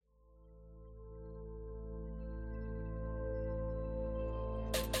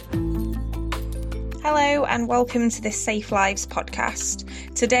Hello and welcome to this Safe Lives podcast.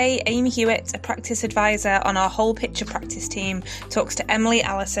 Today, Amy Hewitt, a practice advisor on our whole picture practice team, talks to Emily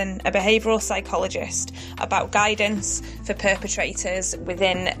Allison, a behavioural psychologist, about guidance for perpetrators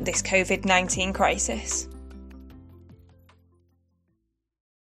within this COVID-19 crisis.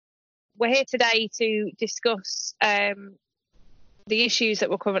 We're here today to discuss the issues that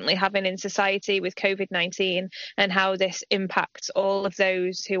we're currently having in society with COVID-19 and how this impacts all of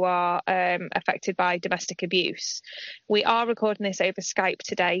those who are affected by domestic abuse. We are recording this over Skype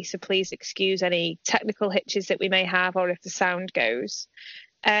today, so please excuse any technical hitches that we may have or if the sound goes.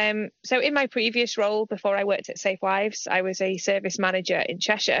 So in my previous role, before I worked at Safe Lives, I was a service manager in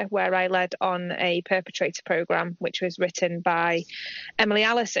Cheshire, where I led on a perpetrator programme, which was written by Emily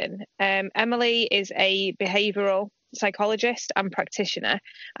Allison. Emily is a behavioural psychologist and practitioner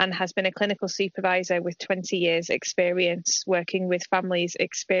and has been a clinical supervisor with 20 years experience working with families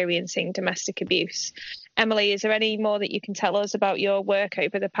experiencing domestic abuse. Emily, is there any more that you can tell us about your work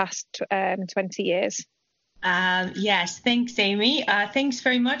over the past 20 years? Yes, thanks, Amy. Thanks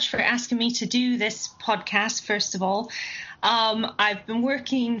very much for asking me to do this podcast, first of all. I've been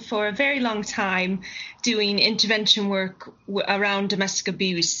working for a very long time doing intervention work around domestic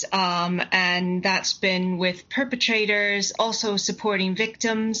abuse, and that's been with perpetrators, also supporting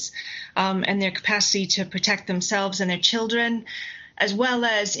victims and their capacity to protect themselves and their children, as well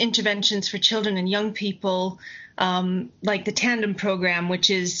as interventions for children and young people, like the Tandem program, which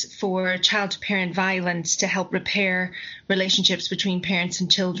is for child-to-parent violence to help repair relationships between parents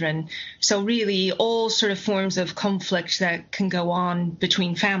and children. So really all sort of forms of conflict that can go on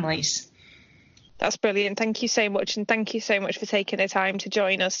between families. That's brilliant. Thank you so much. And thank you so much for taking the time to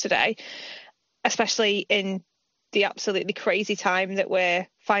join us today, especially in the absolutely crazy time that we're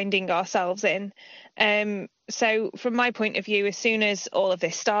finding ourselves in. So from my point of view, as soon as all of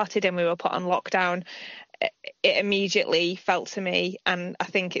this started and we were put on lockdown, it immediately felt to me, and I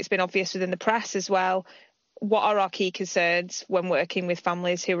think it's been obvious within the press as well, what are our key concerns when working with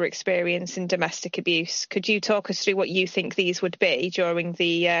families who are experiencing domestic abuse? Could you talk us through what you think these would be during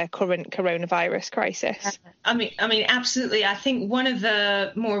the current coronavirus crisis? I mean, absolutely. I think one of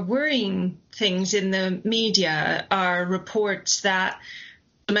the more worrying things in the media are reports that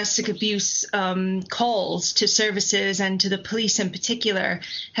domestic abuse calls to services and to the police in particular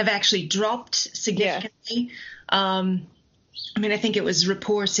have actually dropped significantly. Yeah. I think it was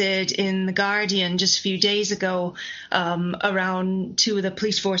reported in The Guardian just a few days ago around two of the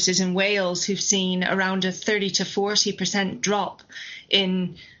police forces in Wales who've seen around a 30 to 40% drop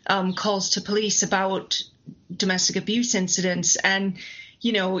in calls to police about domestic abuse incidents. And,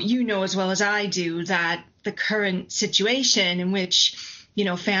 you know as well as I do that the current situation in which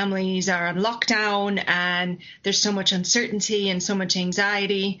families are on lockdown and there's so much uncertainty and so much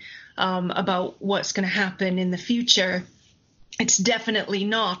anxiety about what's going to happen in the future. It's definitely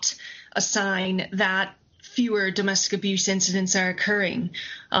not a sign that fewer domestic abuse incidents are occurring.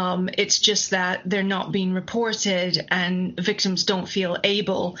 It's just that they're not being reported and victims don't feel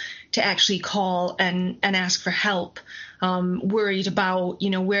able to actually call and ask for help. Worried about,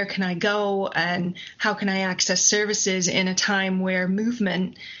 where can I go and how can I access services in a time where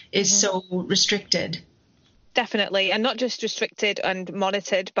movement is so restricted. Definitely, and not just restricted and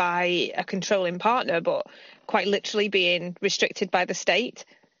monitored by a controlling partner, but quite literally being restricted by the state.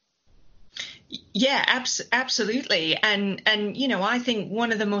 Yeah, absolutely. And I think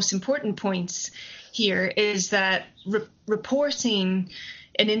one of the most important points here is that reporting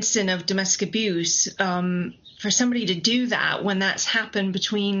an incident of domestic abuse, for somebody to do that when that's happened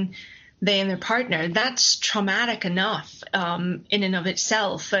between they and their partner, that's traumatic enough in and of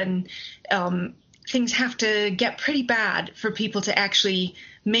itself. And things have to get pretty bad for people to actually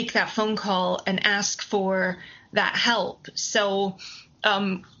make that phone call and ask for that help. So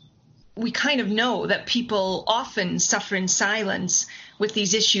we kind of know that people often suffer in silence with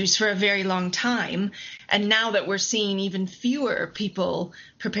these issues for a very long time. And now that we're seeing even fewer people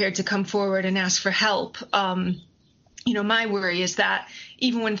prepared to come forward and ask for help, my worry is that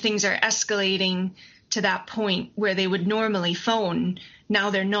even when things are escalating to that point where they would normally phone, now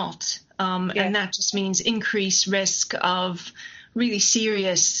they're not. And that just means increased risk of really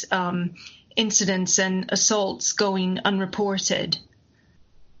serious incidents and assaults going unreported.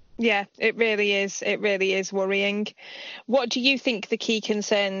 Yeah, it really is. It really is worrying. What do you think the key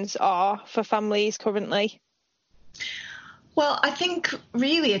concerns are for families currently? Well, I think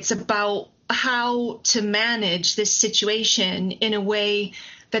really it's about how to manage this situation in a way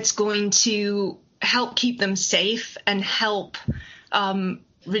that's going to help keep them safe and help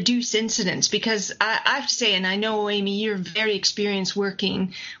reduce incidents, because I have to say, and I know, Amy, you're very experienced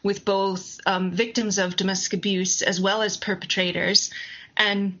working with both victims of domestic abuse as well as perpetrators.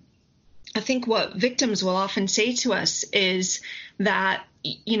 And I think what victims will often say to us is that,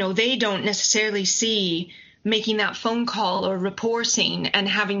 they don't necessarily see making that phone call or reporting and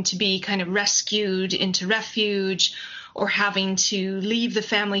having to be kind of rescued into refuge or having to leave the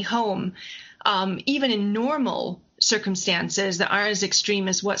family home, even in normal circumstances that aren't as extreme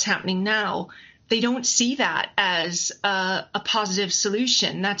as what's happening now. They don't see that as a positive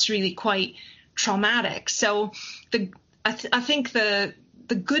solution. That's really quite traumatic. So I think the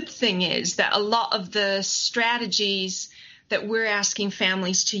good thing is that a lot of the strategies that we're asking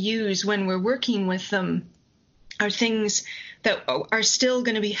families to use when we're working with them are things that are still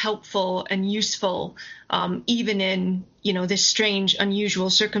going to be helpful and useful, even in, this strange, unusual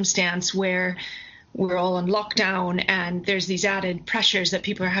circumstance where we're all on lockdown and there's these added pressures that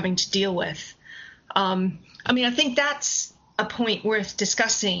people are having to deal with. I think that's a point worth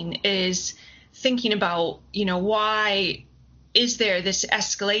discussing, is thinking about, why is there this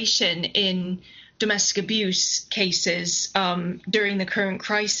escalation in domestic abuse cases during the current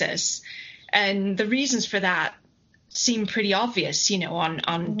crisis? And the reasons for that seem pretty obvious,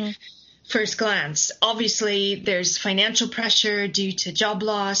 on first glance. Obviously, there's financial pressure due to job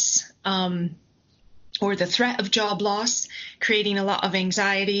loss, or the threat of job loss, creating a lot of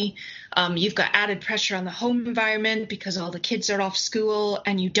anxiety. You've got added pressure on the home environment because all the kids are off school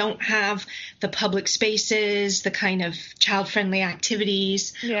and you don't have the public spaces, the kind of child-friendly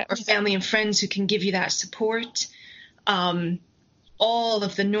activities, or family and friends who can give you that support. All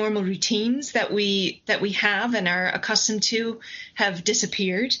of the normal routines that we have and are accustomed to have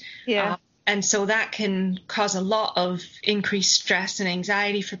disappeared. And so that can cause a lot of increased stress and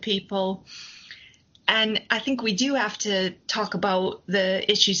anxiety for people. And I think we do have to talk about the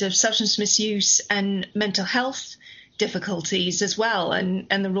issues of substance misuse and mental health difficulties as well, and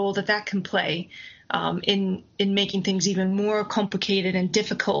the role that can play in making things even more complicated and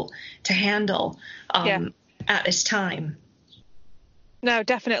difficult to handle at this time. No,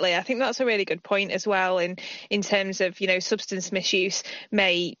 definitely. I think that's a really good point as well in terms of, substance misuse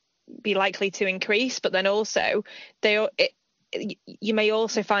may be likely to increase, but then also you may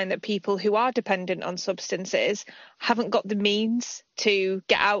also find that people who are dependent on substances haven't got the means to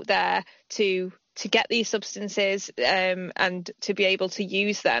get out there to get these substances and to be able to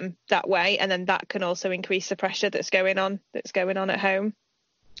use them that way. And then that can also increase the pressure that's going on at home.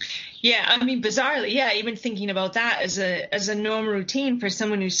 Yeah, bizarrely, even thinking about that as a normal routine for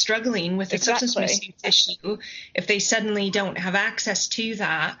someone who's struggling with a substance misuse issue, if they suddenly don't have access to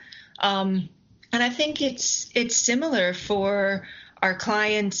that. And I think it's similar for our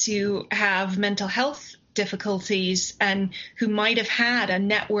clients who have mental health difficulties and who might have had a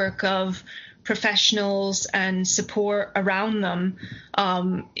network of professionals and support around them,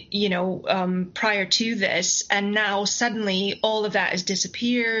 prior to this. And now suddenly all of that has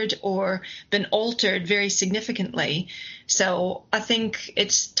disappeared or been altered very significantly. So I think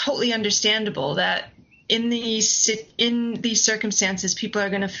it's totally understandable that in these circumstances, people are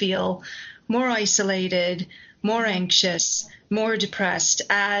going to feel more isolated, more anxious, more depressed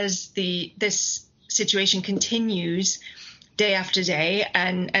as this situation continues day after day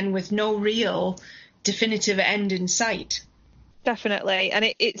and with no real definitive end in sight. Definitely.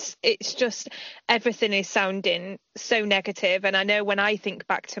 And it's just everything is sounding so negative. And I know when I think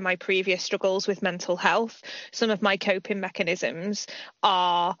back to my previous struggles with mental health, some of my coping mechanisms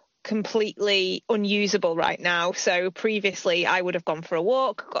are completely unusable right now. So previously I would have gone for a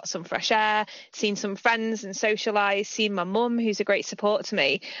walk, got some fresh air, seen some friends and socialised, seen my mum, who's a great support to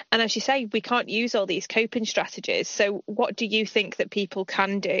me. And as you say, we can't use all these coping strategies. So what do you think that people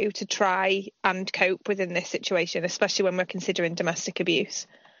can do to try and cope within this situation, especially when we're considering domestic abuse?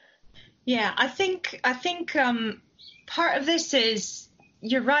 Yeah, I think part of this is,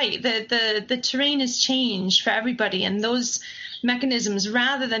 you're right, the terrain has changed for everybody, and those mechanisms,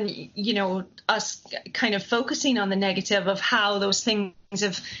 rather than us kind of focusing on the negative of how those things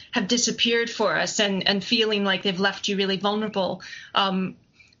have disappeared for us and feeling like they've left you really vulnerable,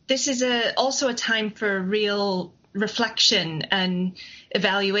 this is also a time for real reflection and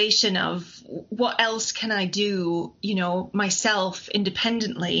evaluation of what else can I do, myself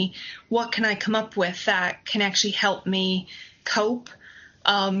independently. What can I come up with that can actually help me cope?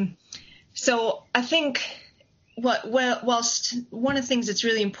 So I think whilst one of the things that's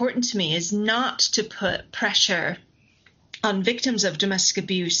really important to me is not to put pressure on victims of domestic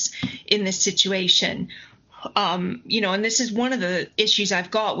abuse in this situation, and this is one of the issues I've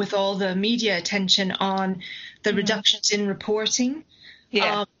got with all the media attention on the reductions in reporting.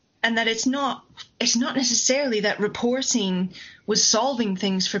 Yeah. And that it's not necessarily that reporting was solving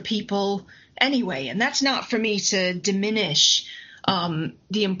things for people anyway. And that's not for me to diminish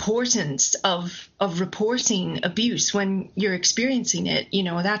the importance of reporting abuse when you're experiencing it.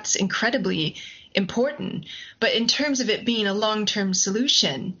 That's incredibly important. But in terms of it being a long-term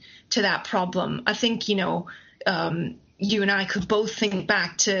solution to that problem, I think, you and I could both think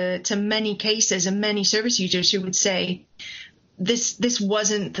back to many cases and many service users who would say, this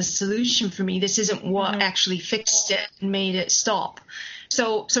wasn't the solution for me. This isn't what actually fixed it and made it stop.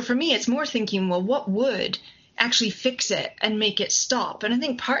 So for me, it's more thinking, well, what would actually fix it and make it stop? And I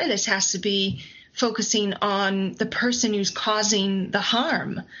think part of this has to be focusing on the person who's causing the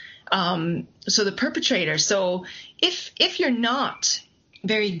harm. So the perpetrator. So if you're not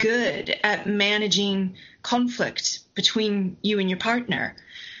very good at managing conflict between you and your partner,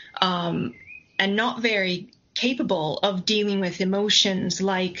 and not very capable of dealing with emotions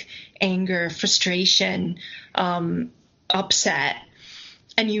like anger, frustration, upset,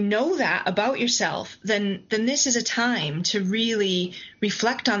 and you know that about yourself, then this is a time to really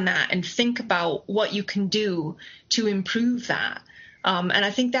reflect on that and think about what you can do to improve that. And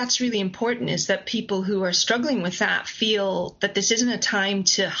I think that's really important, is that people who are struggling with that feel that this isn't a time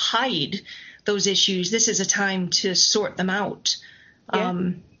to hide those issues. This is a time to sort them out.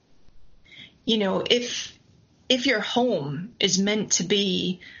 Yeah. If your home is meant to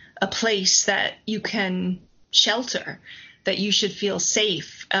be a place that you can shelter, that you should feel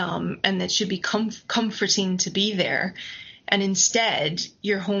safe, and that should be comforting to be there, and instead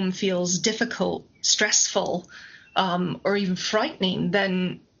your home feels difficult, stressful, or even frightening,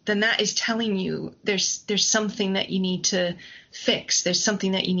 then that is telling you there's something that you need to fix. There's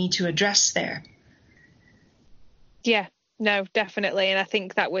something that you need to address there. Yeah. No, definitely. And I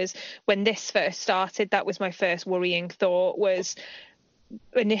think that was when this first started, that was my first worrying thought, was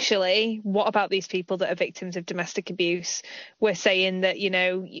initially, what about these people that are victims of domestic abuse? We're saying that,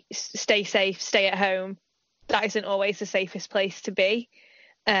 stay safe, stay at home. That isn't always the safest place to be.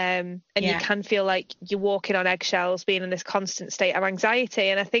 You can feel like you're walking on eggshells, being in this constant state of anxiety.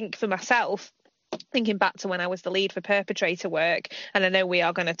 And I think for myself, thinking back to when I was the lead for perpetrator work, and I know we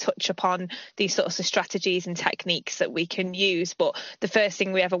are going to touch upon these sorts of strategies and techniques that we can use, but the first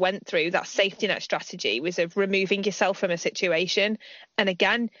thing we ever went through, that safety net strategy, was of removing yourself from a situation. And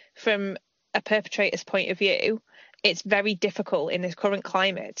again, from a perpetrator's point of view, it's very difficult in this current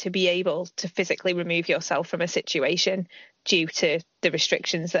climate to be able to physically remove yourself from a situation due to the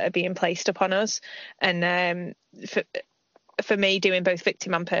restrictions that are being placed upon us. And for me, doing both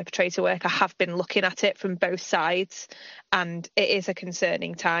victim and perpetrator work, I have been looking at it from both sides, and it is a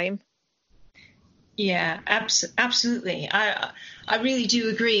concerning time. Yeah, absolutely. I really do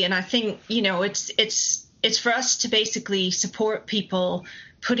agree. And I think, it's for us to basically support people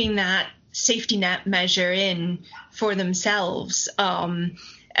putting that safety net measure in for themselves. And,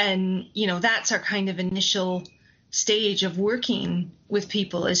 that's our kind of initial stage of working with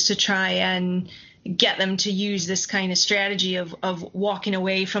people, is to try and get them to use this kind of strategy of walking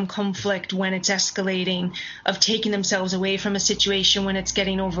away from conflict when it's escalating, of taking themselves away from a situation when it's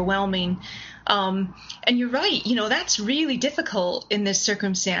getting overwhelming. And you're right, that's really difficult in this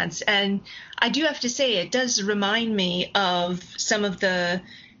circumstance. And I do have to say, it does remind me of some of the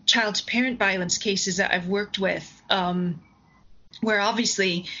child-to-parent violence cases that I've worked with, where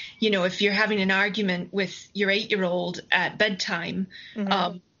obviously, if you're having an argument with your 8-year-old at bedtime,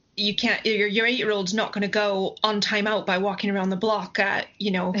 you can't, your 8-year-old's not going to go on time out by walking around the block at,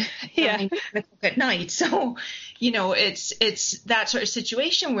 9 o'clock at night. So, it's that sort of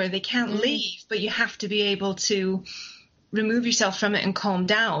situation where they can't leave, but you have to be able to remove yourself from it and calm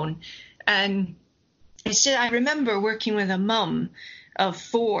down. And instead, I remember working with a mum of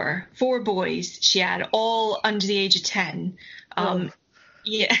four boys she had, all under the age of 10. In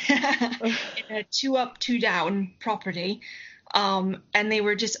a 2 up, 2 down property. And they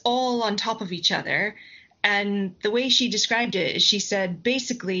were just all on top of each other. And the way she described it is, she said,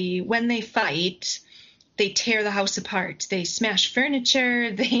 basically, when they fight, they tear the house apart. They smash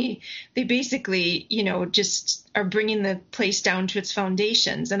furniture. They basically, just are bringing the place down to its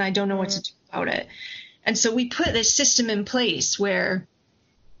foundations. And I don't know what to do about it. And so we put this system in place where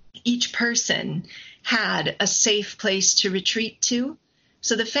each person had a safe place to retreat to.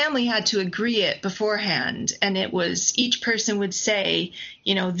 So the family had to agree it beforehand, and it was, each person would say,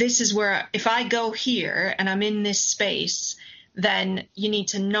 this is where, if I go here and I'm in this space, then you need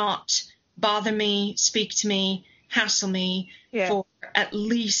to not bother me, speak to me, hassle me for at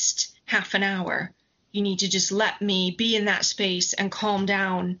least half an hour. You need to just let me be in that space and calm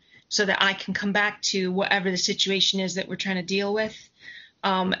down so that I can come back to whatever the situation is that we're trying to deal with.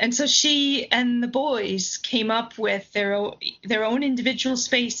 And so she and the boys came up with their own individual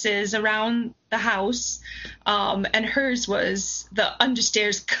spaces around the house. And hers was the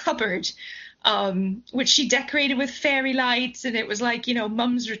understairs cupboard, which she decorated with fairy lights. And it was like,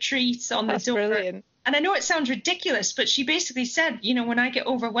 mum's retreat on the door. That's brilliant. And I know it sounds ridiculous, but she basically said, when I get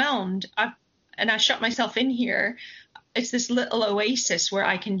overwhelmed and I shut myself in here, it's this little oasis where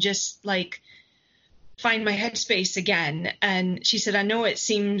I can just find my headspace again. And she said, I know it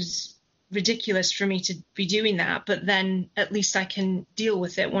seems ridiculous for me to be doing that, but then at least I can deal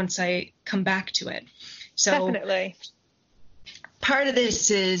with it once I come back to it. So definitely part of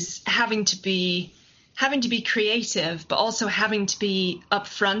this is having to be creative, but also having to be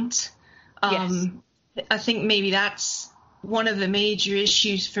upfront. Yes. I think maybe that's one of the major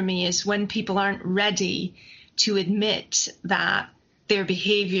issues for me, is when people aren't ready to admit that their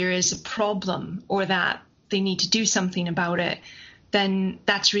behavior is a problem or that they need to do something about it, then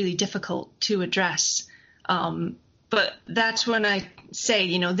that's really difficult to address. But that's when I say,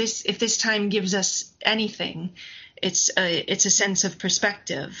 if this time gives us anything, it's a sense of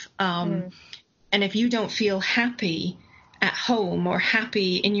perspective. And if you don't feel happy at home or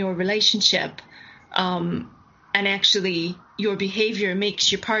happy in your relationship, and actually your behavior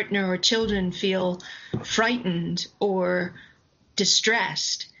makes your partner or children feel frightened or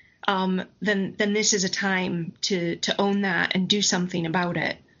distressed, then this is a time to own that and do something about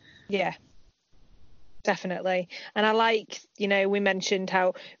it. Yeah, definitely. And I like, we mentioned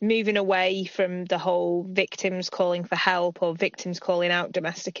how moving away from the whole victims calling for help or victims calling out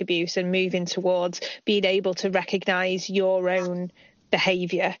domestic abuse and moving towards being able to recognise your own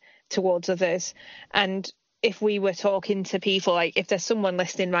behaviour towards others. And if we were talking to people, if there's someone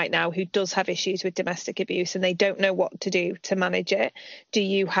listening right now who does have issues with domestic abuse and they don't know what to do to manage it, do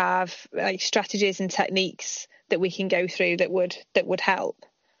you have strategies and techniques that we can go through that would help?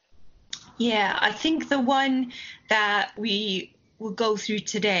 Yeah, I think the one that we will go through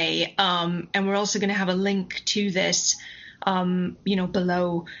today, and we're also going to have a link to this,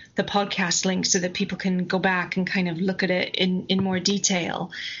 below the podcast link so that people can go back and kind of look at it in more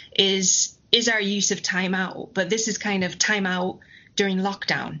detail, is our use of timeout. But this is kind of timeout during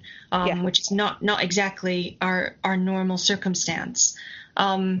lockdown, which is not exactly our normal circumstance.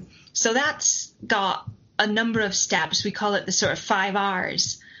 So that's got a number of steps. We call it the sort of 5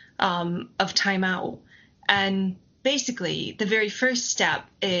 R's of timeout. And basically, the very first step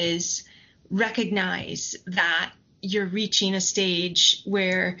is recognize that you're reaching a stage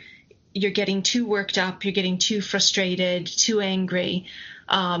where you're getting too worked up, you're getting too frustrated, too angry,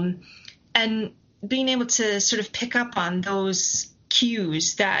 and being able to sort of pick up on those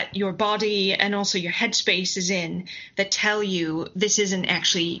cues that your body and also your headspace is in that tell you this isn't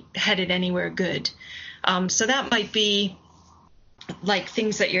actually headed anywhere good. So that might be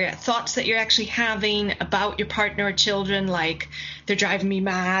things thoughts that you're actually having about your partner or children, like they're driving me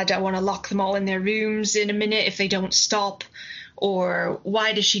mad, I want to lock them all in their rooms in a minute if they don't stop, or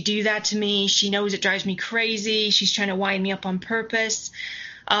why does she do that to me? She knows it drives me crazy. She's trying to wind me up on purpose.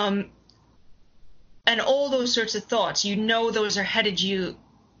 And all those sorts of thoughts, those are headed you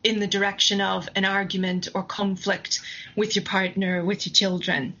in the direction of an argument or conflict with your partner, with your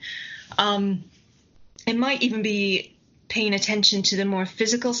children. It might even be paying attention to the more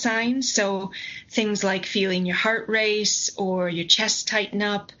physical signs. So things like feeling your heart race or your chest tighten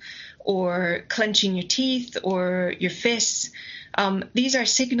up or clenching your teeth or your fists. These are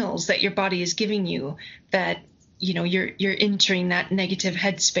signals that your body is giving you that you're entering that negative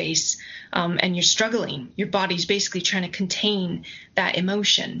headspace, and you're struggling. Your body's basically trying to contain that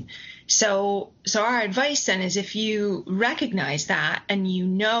emotion. So our advice then is, if you recognize that and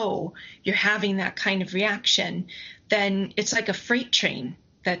you're having that kind of reaction, then it's like a freight train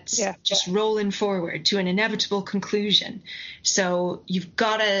that's just rolling forward to an inevitable conclusion. So you've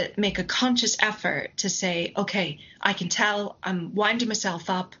got to make a conscious effort to say, okay, I can tell I'm winding myself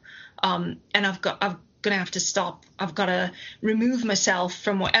up, and I'm going to have to stop. I've got to remove myself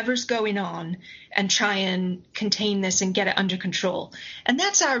from whatever's going on and try and contain this and get it under control. And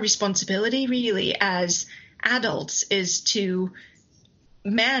that's our responsibility really as adults, is to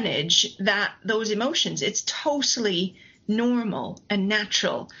manage those emotions. It's totally normal and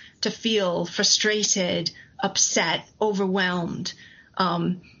natural to feel frustrated, upset, overwhelmed.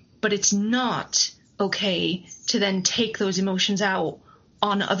 But it's not okay to then take those emotions out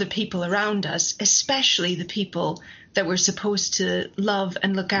on other people around us, especially the people that we're supposed to love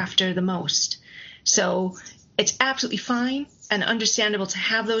and look after the most. So it's absolutely fine and understandable to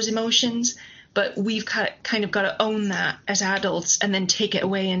have those emotions, but we've kind of got to own that as adults and then take it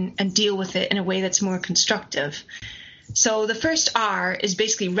away and deal with it in a way that's more constructive. So the first R is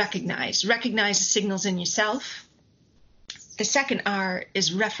basically recognize. Recognize the signals in yourself. The second R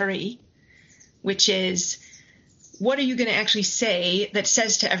is referee, which is, what are you going to actually say that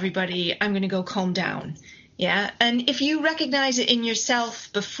says to everybody, I'm going to go calm down? Yeah. And if you recognize it in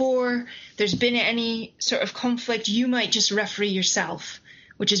yourself before there's been any sort of conflict, you might just referee yourself,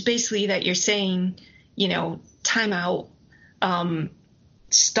 which is basically that you're saying, time out,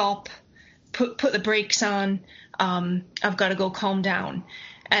 stop, put the brakes on, I've got to go calm down.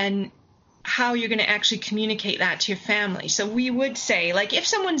 And how you're going to actually communicate that to your family. So we would say, like, if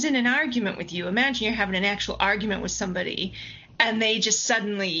someone's in an argument with you, imagine you're having an actual argument with somebody and they just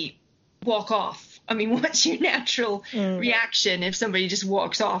suddenly walk off. I mean, what's your natural reaction if somebody just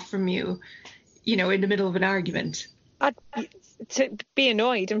walks off from you, in the middle of an argument? To be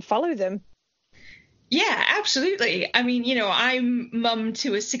annoyed and follow them. Yeah, absolutely. I mean, I'm mum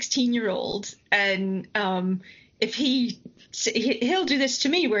to a 16-year-old, and if he'll do this to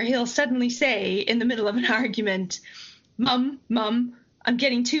me, where he'll suddenly say in the middle of an argument, Mum, I'm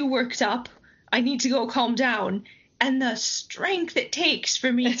getting too worked up. I need to go calm down. And the strength it takes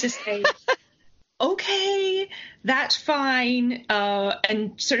for me to say, okay, that's fine,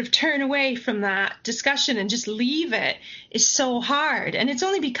 and sort of turn away from that discussion and just leave it is so hard. And it's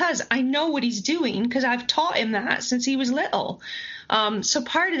only because I know what he's doing, because I've taught him that since he was little. So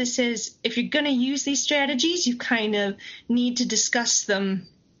part of this is, if you're going to use these strategies, you kind of need to discuss them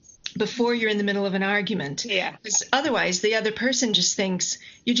before you're in the middle of an argument. Yeah. Because otherwise the other person just thinks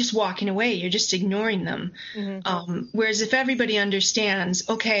you're just walking away, you're just ignoring them. Mm-hmm. Whereas if everybody understands,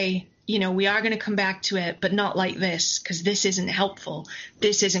 okay, we are going to come back to it, but not like this, because this isn't helpful,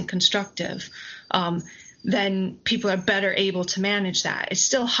 this isn't constructive, then people are better able to manage that. It's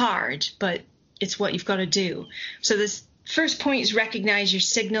still hard, but it's what you've got to do. So this first point is recognize your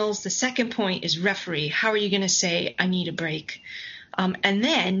signals. The second point is referee. How are you going to say, I need a break? And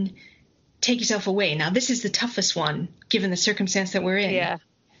then take yourself away. Now, this is the toughest one, given the circumstance that we're in. Yeah.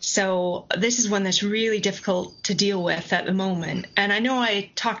 So this is one that's really difficult to deal with at the moment. And I know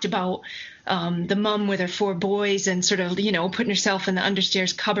I talked about the mum with her 4 boys and sort of, putting herself in the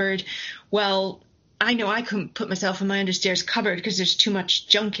understairs cupboard. Well, I know I couldn't put myself in my understairs cupboard because there's too much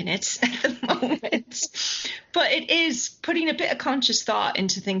junk in it at the moment. But it is putting a bit of conscious thought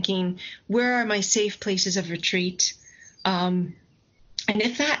into thinking, where are my safe places of retreat? And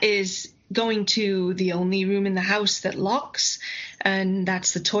if that is going to the only room in the house that locks, and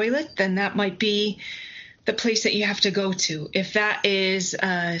that's the toilet, then that might be the place that you have to go to. If that is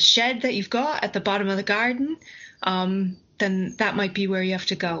a shed that you've got at the bottom of the garden, then that might be where you have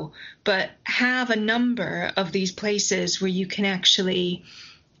to go. But have a number of these places where you can actually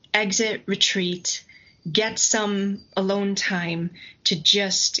exit, retreat, get some alone time to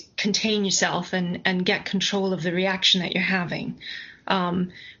just contain yourself and get control of the reaction that you're having.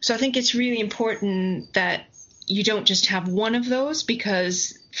 So I think it's really important that you don't just have one of those,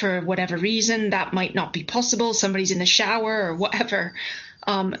 because for whatever reason that might not be possible. Somebody's in the shower or whatever.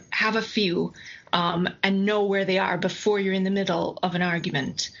 Have a few and know where they are before you're in the middle of an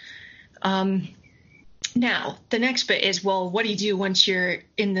argument. Now, the next bit is, well, what do you do once you're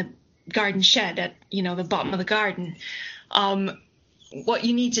in the garden shed at, the bottom of the garden? What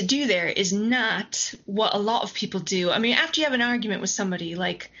you need to do there is not what a lot of people do. I mean, after you have an argument with somebody,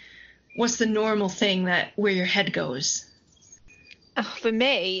 like, what's the normal thing where your head goes? For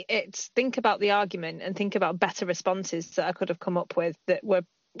me, it's think about the argument and think about better responses that I could have come up with that were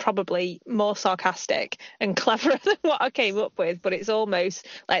probably more sarcastic and cleverer than what I came up with. But it's almost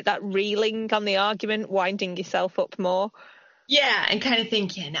like that reeling on the argument, winding yourself up more. Yeah, and kind of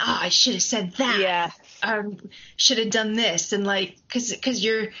thinking, I should have said that. Yeah. Should have done this. And because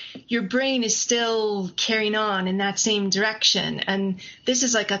your brain is still carrying on in that same direction. And this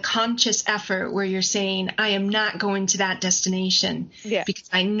is like a conscious effort where you're saying, I am not going to that destination because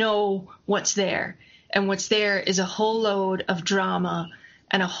I know what's there. And what's there is a whole load of drama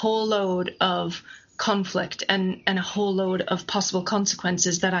and a whole load of conflict and a whole load of possible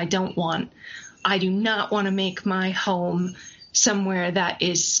consequences that I don't want. I do not want to make my home somewhere that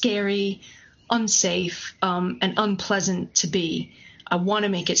is scary, unsafe, and unpleasant to be. I want to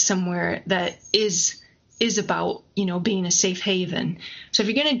make it somewhere that is about, being a safe haven. So if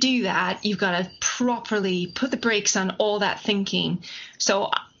you're going to do that, you've got to properly put the brakes on all that thinking.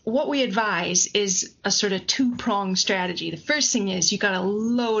 So what we advise is a sort of 2-pronged strategy. The first thing is you've got a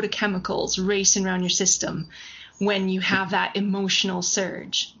load of chemicals racing around your system when you have that emotional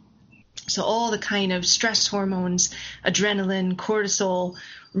surge. So all the kind of stress hormones, adrenaline, cortisol,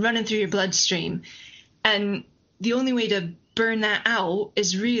 running through your bloodstream. And the only way to burn that out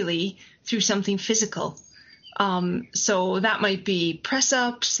is really through something physical. So that might be press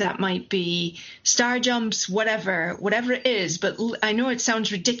ups, that might be star jumps, whatever it is. But I know it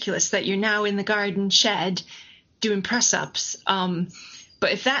sounds ridiculous that you're now in the garden shed doing press ups.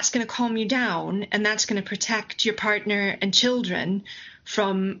 But if that's going to calm you down and that's going to protect your partner and children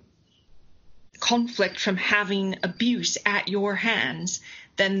from conflict, from having abuse at your hands,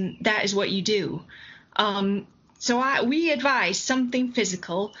 then that is what you do. So we advise something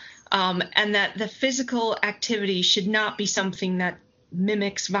physical, and that the physical activity should not be something that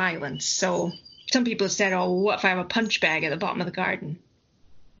mimics violence. So some people have said, oh, what if I have a punch bag at the bottom of the garden?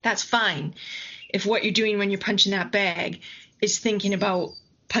 That's fine if what you're doing when you're punching that bag is thinking about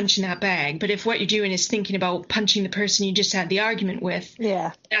punching that bag. But if what you're doing is thinking about punching the person you just had the argument with,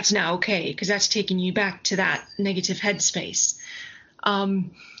 that's not okay, because that's taking you back to that negative headspace.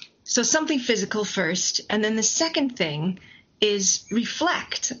 So something physical first. And then the second thing is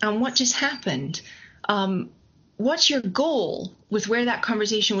reflect on what just happened. What's your goal with where that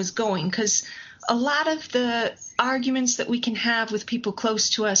conversation was going? Because a lot of the arguments that we can have with people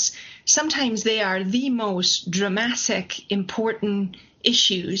close to us, sometimes they are the most dramatic, important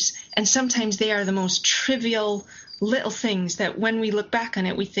issues, and sometimes they are the most trivial little things that when we look back on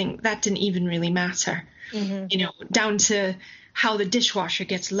it, we think that didn't even really matter. Down to how the dishwasher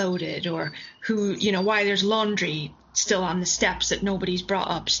gets loaded, or why there's laundry still on the steps that nobody's brought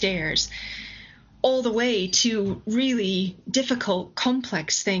upstairs, all the way to really difficult,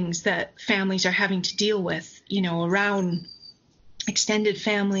 complex things that families are having to deal with, around extended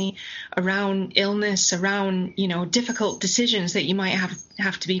family, around illness, around, difficult decisions that you might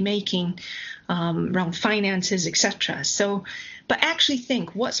have to be making, around finances, etc. So, but actually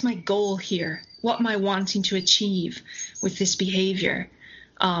think, what's my goal here? What am I wanting to achieve with this behavior?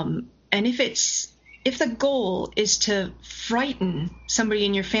 And if the goal is to frighten somebody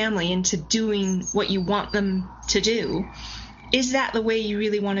in your family into doing what you want them to do, is that the way you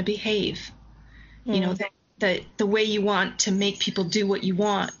really want to behave? That the way you want to make people do what you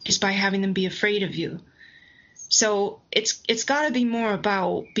want is by having them be afraid of you. So it's got to be more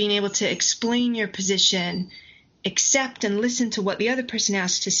about being able to explain your position, accept and listen to what the other person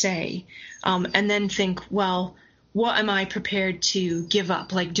has to say, and then think, well, what am I prepared to give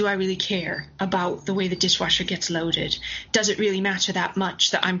up? Like, do I really care about the way the dishwasher gets loaded? Does it really matter that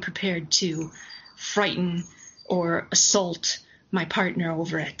much that I'm prepared to frighten or assault my partner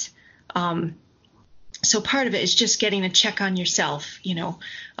over it? So part of it is just getting a check on yourself,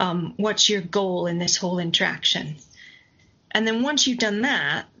 what's your goal in this whole interaction? And then once you've done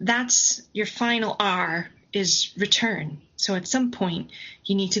that, that's your final R is return. So at some point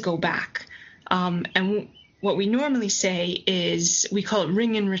you need to go back. And what we normally say is, we call it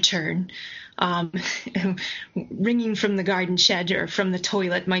ring and return. Ringing from the garden shed or from the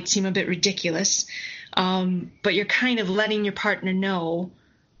toilet might seem a bit ridiculous, but you're kind of letting your partner know,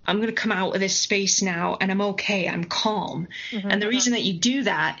 I'm going to come out of this space now and I'm okay, I'm calm. And the reason that you do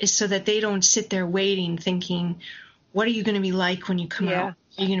that is so that they don't sit there waiting, thinking, what are you going to be like when you come out?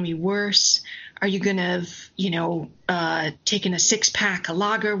 Are you going to be worse? Are you going to have, taken a 6-pack of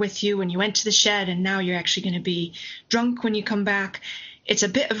lager with you when you went to the shed and now you're actually going to be drunk when you come back? It's a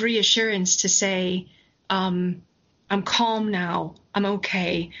bit of reassurance to say, I'm calm now, I'm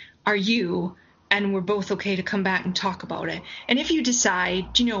okay, are you? And we're both okay to come back and talk about it. And if you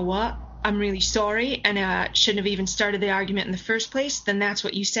decide, do you know what, I'm really sorry and shouldn't have even started the argument in the first place, then that's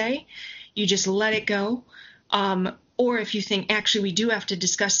what you say. You just let it go. Or if you think, actually, we do have to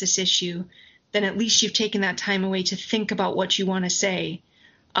discuss this issue, then at least you've taken that time away to think about what you want to say.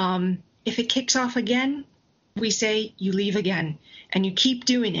 If it kicks off again, we say you leave again. And you keep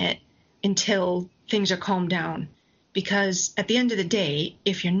doing it until things are calmed down. Because at the end of the day,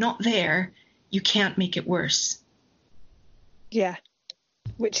 if you're not there, you can't make it worse. Yeah,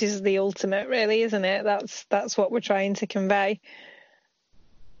 which is the ultimate, really, isn't it? That's what we're trying to convey.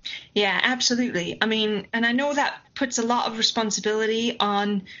 Yeah, absolutely. I mean, and I know that puts a lot of responsibility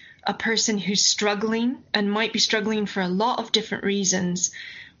on a person who's struggling and might be struggling for a lot of different reasons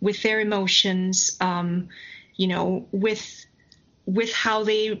with their emotions, with how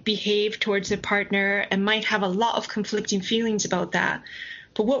they behave towards their partner, and might have a lot of conflicting feelings about that.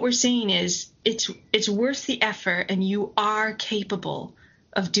 But what we're saying is it's worth the effort and you are capable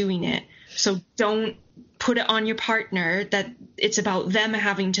of doing it. So don't put it on your partner that it's about them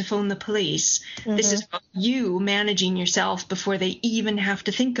having to phone the police. This is about you managing yourself before they even have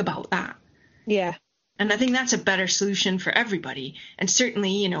to think about that. Yeah. And I think that's a better solution for everybody. And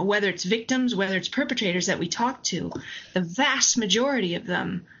certainly, whether it's victims, whether it's perpetrators that we talk to, the vast majority of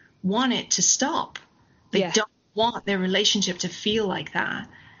them want it to stop. They don't want their relationship to feel like that.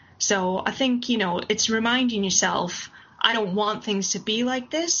 So I think, it's reminding yourself, I don't want things to be like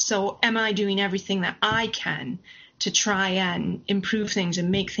this. So am I doing everything that I can to try and improve things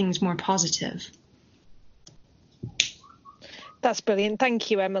and make things more positive? That's brilliant. Thank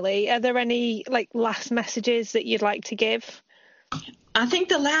you, Emily. Are there any last messages that you'd like to give? I think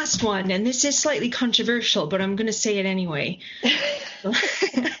the last one, and this is slightly controversial, but I'm going to say it anyway.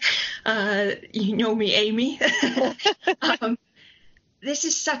 You know me, Amy. This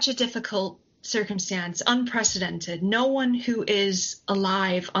is such a difficult circumstance, unprecedented. No one who is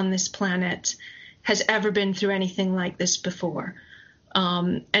alive on this planet has ever been through anything like this before.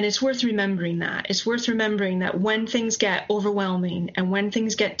 And it's worth remembering that. It's worth remembering that when things get overwhelming and when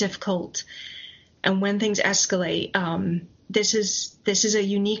things get difficult and when things escalate, this is a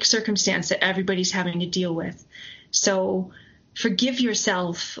unique circumstance that everybody's having to deal with. So forgive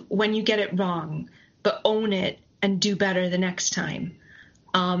yourself when you get it wrong, but own it and do better the next time.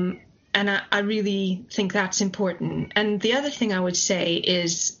 And I really think that's important. And the other thing I would say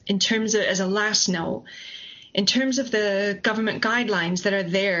is, in terms of, as a last note, in terms of the government guidelines that are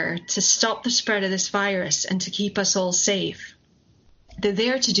there to stop the spread of this virus and to keep us all safe, they're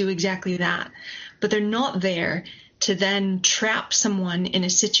there to do exactly that. But they're not there to then trap someone in a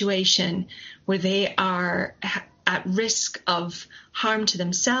situation where they are at risk of harm to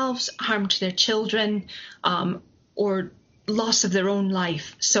themselves, harm to their children, or loss of their own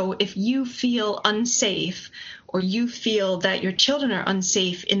life. So if you feel unsafe or you feel that your children are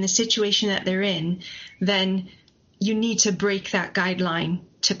unsafe in the situation that they're in, then you need to break that guideline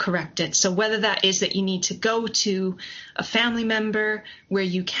to correct it. So whether that is that you need to go to a family member where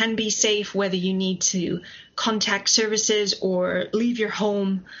you can be safe, whether you need to contact services or leave your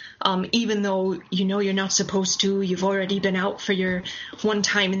home, even though you're not supposed to, you've already been out for your one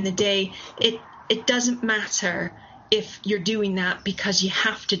time in the day, it doesn't matter if you're doing that, because you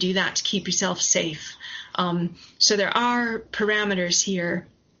have to do that to keep yourself safe. So there are parameters here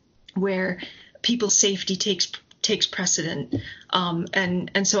where people's safety takes precedent.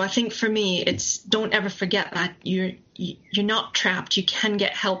 And so I think for me, it's, don't ever forget that you're not trapped. You can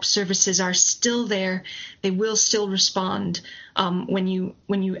get help. Services are still there. They will still respond. When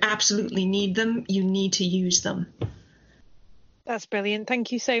you absolutely need them, you need to use them. That's brilliant.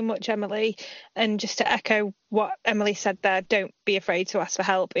 Thank you so much, Emily. And just to echo what Emily said there, don't be afraid to ask for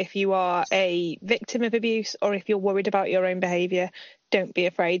help. If you are a victim of abuse or if you're worried about your own behaviour, don't be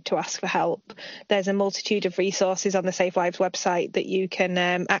afraid to ask for help. There's a multitude of resources on the Safe Lives website that you can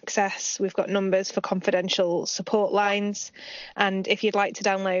access. We've got numbers for confidential support lines. And if you'd like to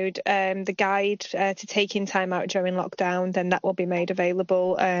download the guide to taking time out during lockdown, then that will be made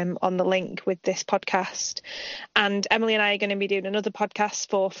available on the link with this podcast. And Emily and I are going to be doing another podcast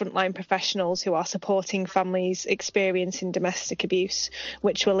for frontline professionals who are supporting families experiencing domestic abuse,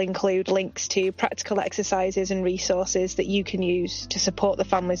 which will include links to practical exercises and resources that you can use to support the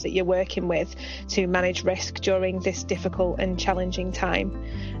families that you're working with to manage risk during this difficult and challenging time.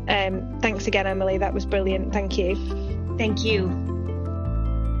 Thanks again, Emily. That was brilliant. Thank you. Thank you.